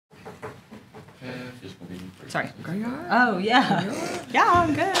Sorry. Okay, you all right? Oh, yeah. Right? Yeah,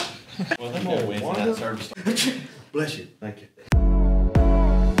 I'm good. Well, thank you for that service. Bless you. Thank you.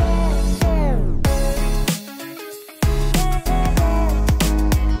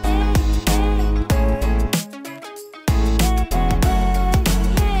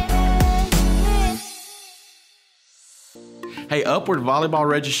 Hey, Upward Volleyball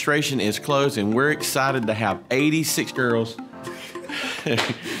registration is closed, and we're excited to have 86 girls.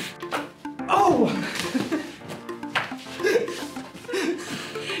 Oh!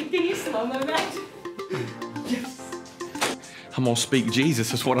 Can you slow-mo that? Yes. I'm gonna speak Jesus.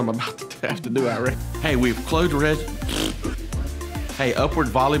 That's what I'm about to have to do, I reckon. Hey, we've closed Hey, Upward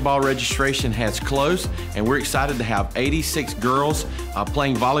Volleyball registration has closed, and we're excited to have 86 girls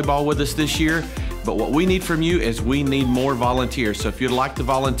playing volleyball with us this year. But what we need from you is we need more volunteers. So if you'd like to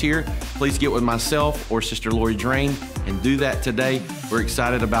volunteer, please get with myself or Sister Lori Drain and do that today. We're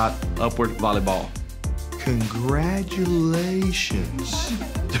excited about Upward Volleyball. Congratulations.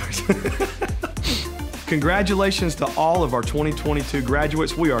 Congratulations to all of our 2022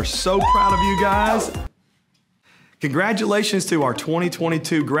 graduates. We are so proud of you guys. Congratulations to our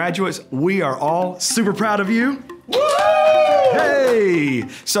 2022 graduates. We are all super proud of you. Hey!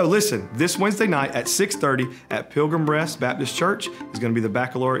 So listen, this Wednesday night at 6:30 at Pilgrim Rest Baptist Church is going to be the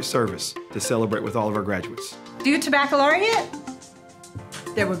baccalaureate service to celebrate with all of our graduates. Due to baccalaureate,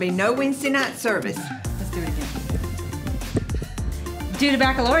 There will be no Wednesday night service. let's do it again. Due to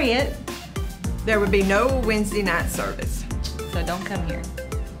baccalaureate, There will be no Wednesday night service. so don't come here.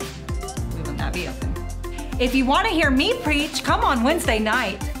 We will not be open. If you want to hear me preach, come on Wednesday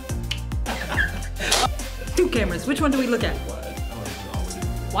night. Two cameras. Which one do we look at?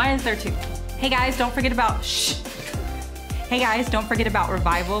 Why is there two? Hey guys, don't forget about Hey guys, don't forget about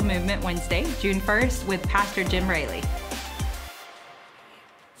Revival Movement Wednesday, June 1st with Pastor Jim Raley.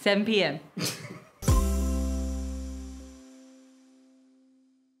 7 p.m.